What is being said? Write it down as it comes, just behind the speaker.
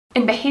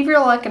In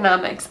behavioral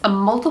economics, a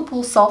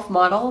multiple self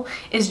model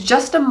is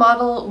just a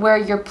model where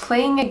you're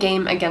playing a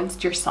game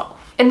against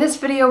yourself. In this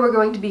video, we're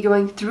going to be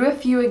going through a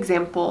few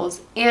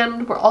examples,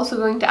 and we're also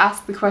going to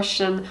ask the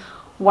question,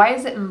 why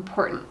is it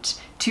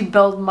important to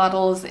build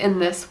models in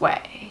this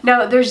way?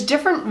 Now, there's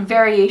different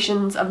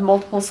variations of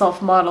multiple self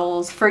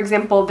models. For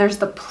example, there's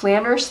the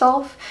planner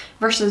self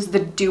versus the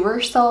doer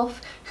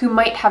self, who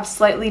might have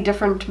slightly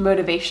different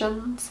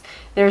motivations.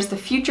 There's the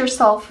future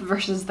self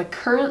versus the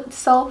current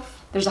self.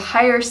 There's a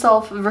higher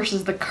self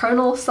versus the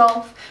kernel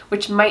self,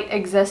 which might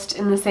exist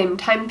in the same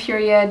time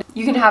period.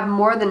 You can have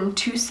more than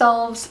two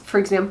selves. For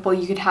example,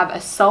 you could have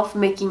a self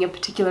making a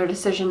particular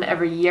decision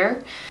every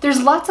year.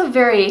 There's lots of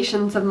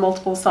variations of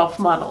multiple self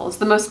models.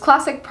 The most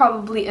classic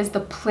probably is the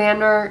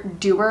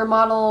Planner-Doer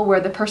Model, where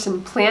the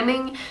person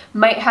planning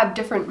might have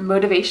different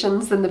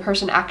motivations than the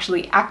person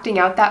actually acting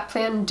out that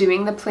plan,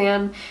 doing the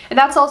plan. And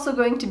that's also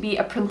going to be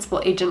a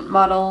principal-agent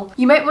model.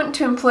 You might want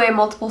to employ a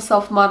multiple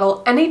self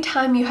model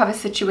anytime you have a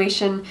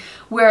situation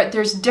where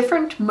there's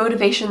different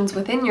motivations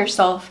within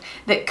yourself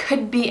that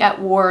could be at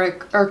war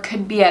or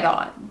could be at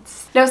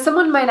odds. Now,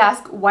 someone might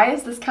ask, why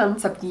is this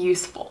concept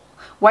useful?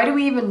 Why do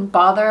we even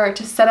bother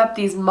to set up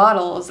these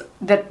models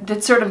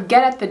that sort of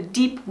get at the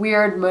deep,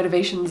 weird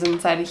motivations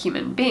inside a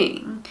human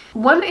being?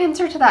 One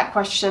answer to that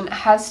question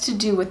has to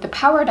do with the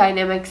power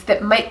dynamics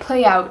that might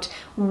play out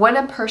when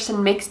a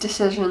person makes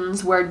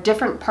decisions where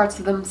different parts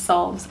of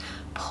themselves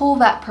pull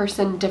that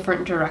person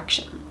different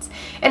directions.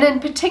 And in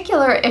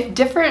particular, if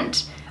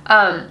different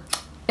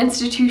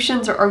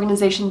institutions or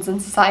organizations in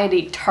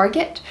society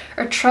target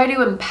or try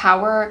to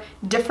empower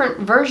different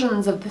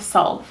versions of the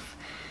self,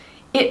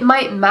 it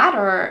might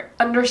matter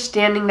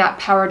understanding that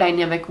power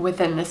dynamic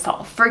within the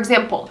self. For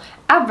example,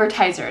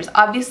 advertisers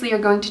obviously are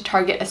going to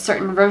target a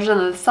certain version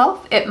of the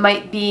self. It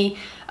might be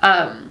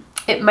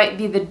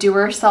the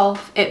doer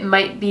self, it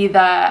might be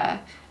the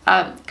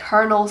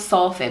kernel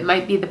self, it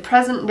might be the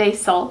present day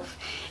self.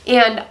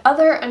 And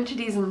other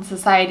entities in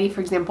society,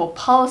 for example,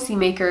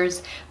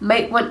 policymakers,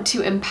 might want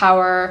to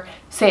empower,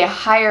 say, a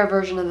higher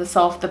version of the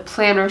self, the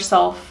planner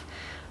self,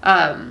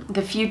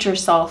 the future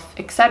self,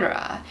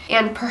 etc.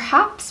 And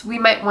perhaps we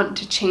might want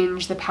to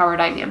change the power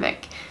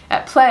dynamic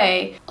at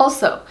play.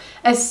 Also,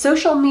 as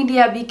social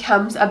media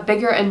becomes a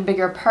bigger and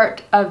bigger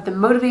part of the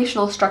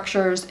motivational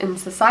structures in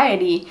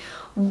society,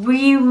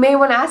 we may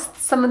want to ask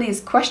some of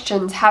these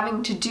questions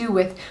having to do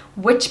with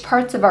which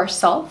parts of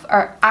ourself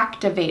are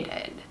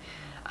activated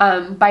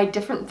by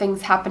different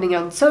things happening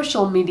on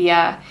social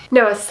media.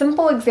 Now, a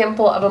simple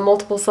example of a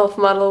multiple self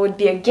model would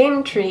be a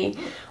game tree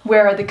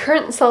where the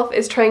current self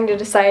is trying to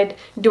decide,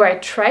 do I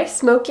try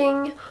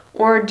smoking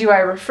or do I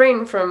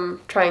refrain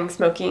from trying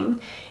smoking?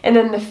 And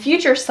then the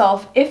future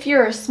self, if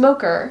you're a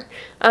smoker,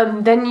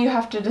 then you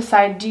have to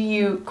decide, do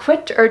you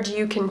quit or do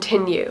you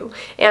continue?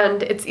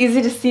 And it's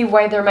easy to see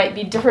why there might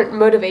be different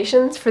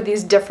motivations for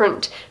these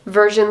different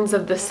versions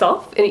of the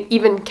self, and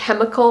even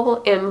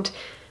chemical and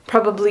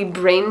probably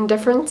brain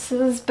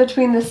differences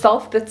between the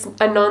self that's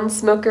a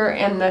non-smoker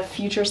and the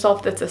future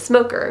self that's a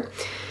smoker.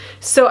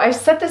 So I've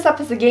set this up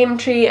as a game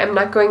tree. I'm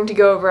not going to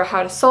go over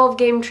how to solve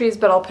game trees,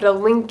 but I'll put a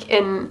link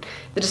in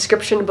the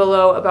description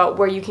below about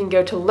where you can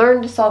go to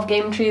learn to solve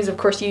game trees. Of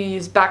course, you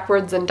use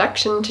backwards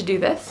induction to do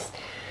this.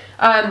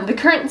 The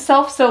current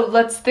self, so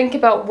let's think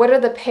about what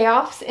are the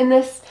payoffs in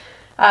this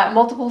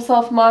multiple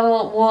self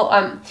model.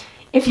 Well,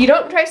 if you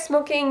don't try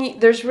smoking,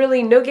 there's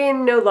really no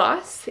gain, no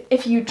loss.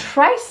 If you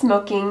try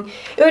smoking,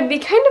 it would be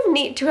kind of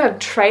neat to have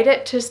tried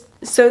it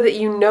so that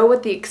you know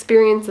what the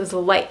experience is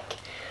like.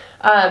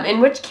 In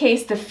which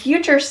case, the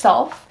future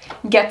self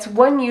gets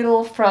one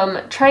util from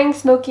trying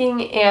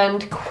smoking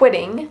and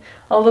quitting,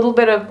 a little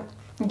bit of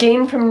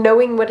gain from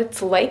knowing what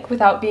it's like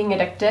without being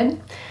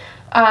addicted.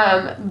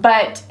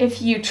 But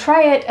if you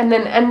try it and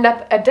then end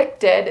up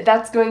addicted,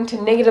 that's going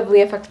to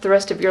negatively affect the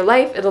rest of your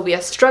life. It'll be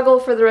a struggle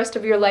for the rest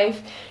of your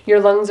life.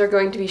 Your lungs are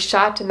going to be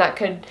shot, and that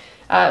could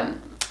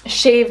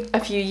shave a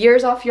few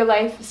years off your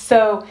life.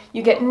 So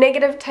you get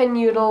negative 10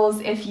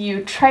 utils if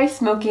you try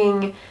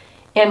smoking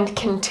and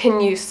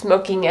continue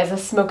smoking as a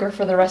smoker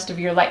for the rest of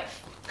your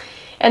life.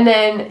 And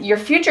then your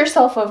future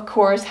self, of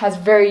course, has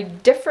very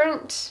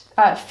different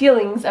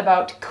feelings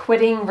about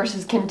quitting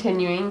versus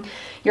continuing.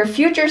 Your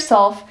future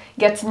self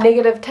gets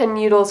negative 10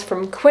 utils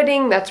from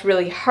quitting. That's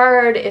really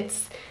hard.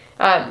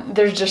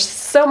 There's just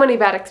so many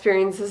bad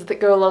experiences that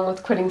go along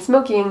with quitting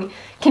smoking.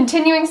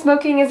 Continuing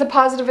smoking is a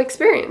positive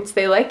experience.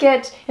 They like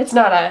it. It's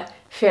not a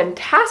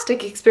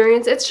fantastic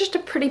experience. It's just a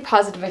pretty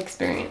positive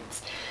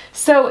experience.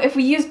 So if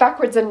we use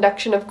backwards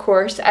induction, of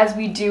course, as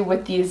we do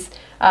with these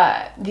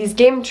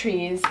game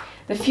trees,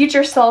 the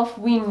future self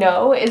we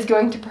know is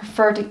going to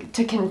prefer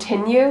to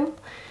continue.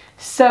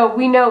 So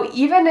we know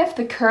even if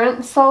the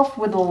current self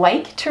would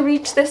like to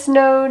reach this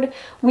node,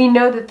 we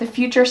know that the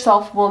future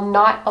self will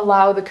not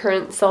allow the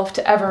current self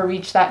to ever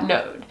reach that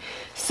node.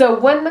 So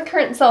when the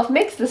current self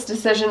makes this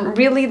decision,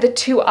 really the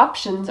two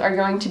options are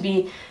going to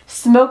be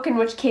smoke, in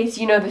which case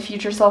you know the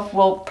future self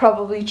will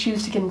probably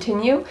choose to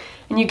continue,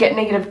 and you get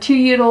negative 2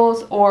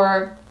 utils,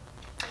 or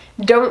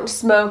don't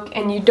smoke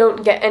and you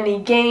don't get any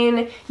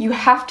gain, you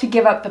have to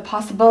give up the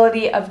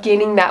possibility of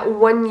gaining that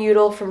one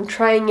util from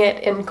trying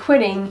it and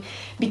quitting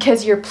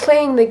because you're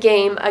playing the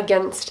game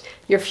against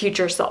your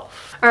future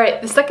self.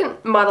 Alright, the second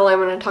model I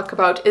want to talk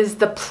about is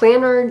the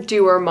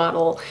Planner-Doer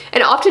Model.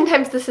 And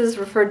oftentimes this is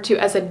referred to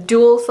as a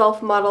dual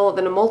self model,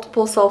 then a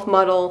multiple self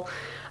model.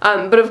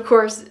 But of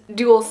course,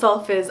 dual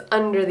self is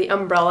under the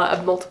umbrella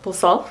of multiple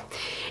self.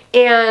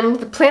 And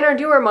the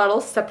Planner-Doer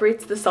model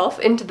separates the self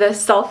into the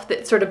self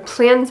that sort of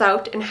plans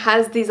out and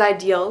has these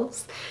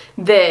ideals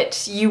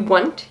that you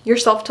want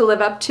yourself to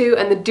live up to,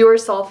 and the doer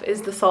self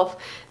is the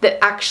self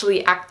that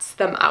actually acts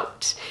them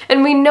out.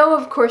 And we know,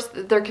 of course,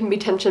 that there can be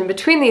tension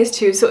between these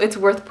two, so it's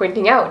worth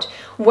pointing out.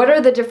 What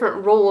are the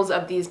different roles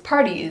of these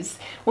parties?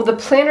 Well, the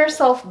planner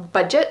self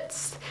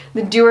budgets,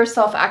 the doer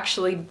self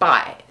actually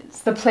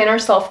buys. The planner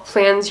self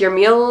plans your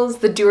meals,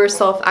 the doer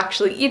self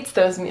actually eats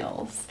those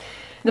meals.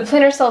 The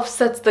planner self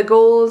sets the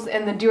goals,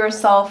 and the doer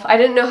self, I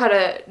didn't know how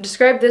to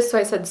describe this, so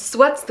I said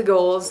sweats the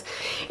goals.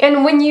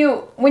 And when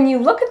you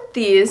look at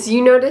these,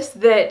 you notice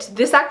that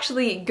this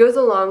actually goes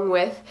along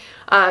with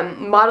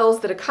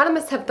models that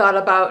economists have thought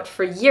about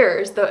for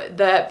years.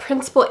 The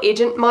principal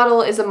agent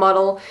model is a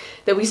model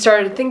that we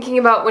started thinking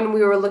about when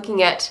we were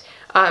looking at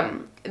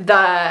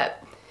the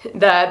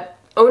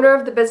owner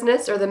of the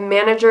business or the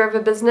manager of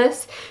a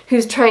business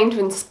who's trying to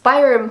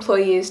inspire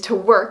employees to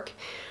work,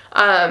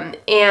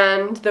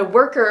 and the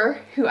worker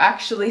who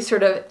actually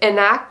sort of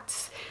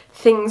enacts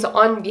things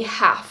on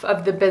behalf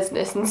of the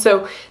business. And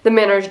so the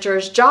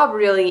manager's job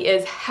really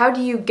is, how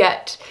do you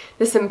get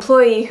this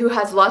employee who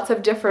has lots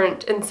of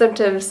different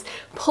incentives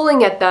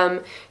pulling at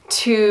them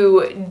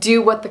to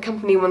do what the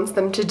company wants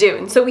them to do?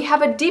 And so we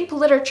have a deep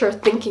literature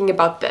thinking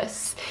about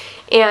this.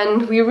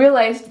 And we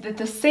realized that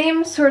the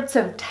same sorts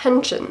of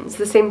tensions,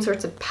 the same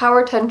sorts of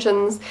power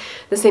tensions,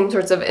 the same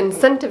sorts of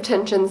incentive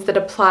tensions that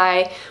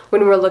apply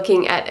when we're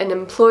looking at an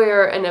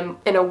employer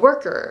and a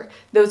worker,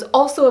 those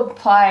also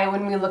apply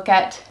when we look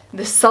at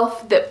the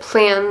self that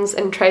plans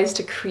and tries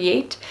to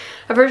create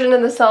a version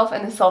of the self,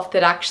 and the self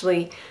that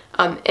actually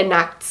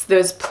enacts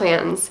those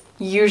plans,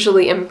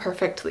 usually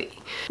imperfectly.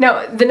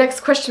 Now, the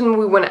next question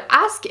we want to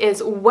ask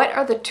is, what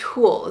are the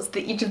tools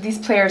that each of these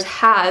players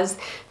has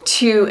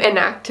to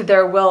enact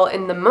their will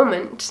in the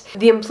moment?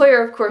 The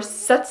employer, of course,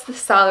 sets the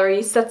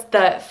salary, sets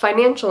the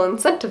financial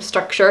incentive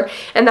structure,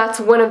 and that's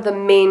one of the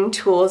main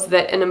tools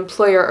that an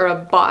employer or a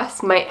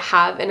boss might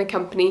have in a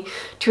company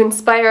to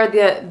inspire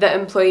the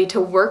employee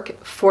to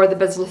work for the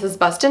business's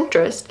best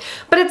interest.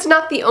 But it's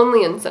not the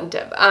only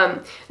incentive.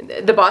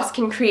 The boss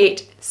can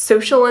create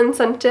social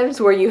incentives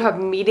where you have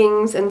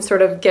meetings and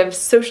sort of give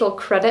social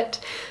credit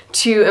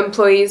to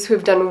employees who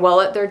have done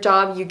well at their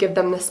job. You give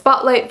them the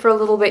spotlight for a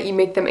little bit, you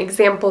make them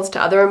examples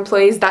to other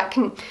employees. That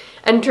can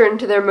enter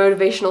into their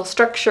motivational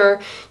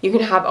structure. You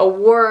can have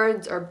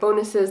awards or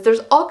bonuses.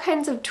 There's all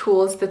kinds of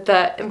tools that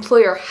the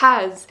employer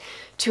has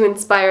to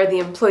inspire the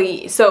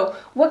employee. So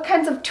what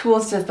kinds of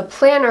tools does the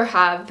planner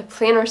have, the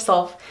planner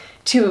self,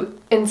 to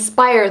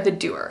inspire the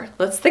doer?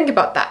 Let's think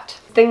about that.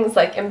 Things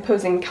like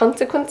imposing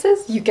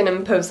consequences. You can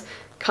impose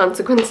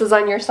consequences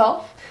on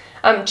yourself.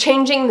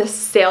 Changing the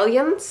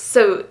salience,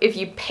 so if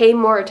you pay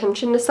more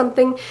attention to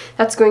something,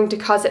 that's going to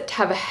cause it to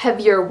have a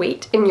heavier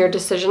weight in your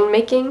decision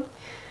making.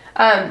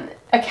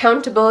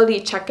 Accountability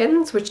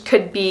check-ins, which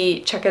could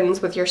be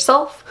check-ins with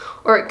yourself,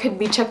 or it could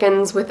be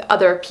check-ins with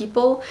other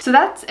people. So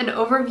that's an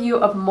overview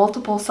of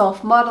multiple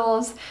self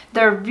models.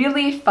 They're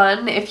really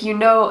fun. If you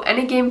know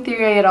any game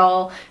theory at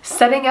all,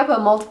 setting up a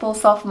multiple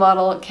self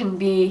model can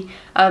be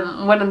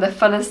one of the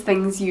funnest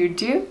things you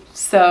do.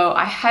 So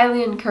I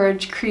highly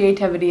encourage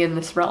creativity in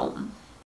this realm.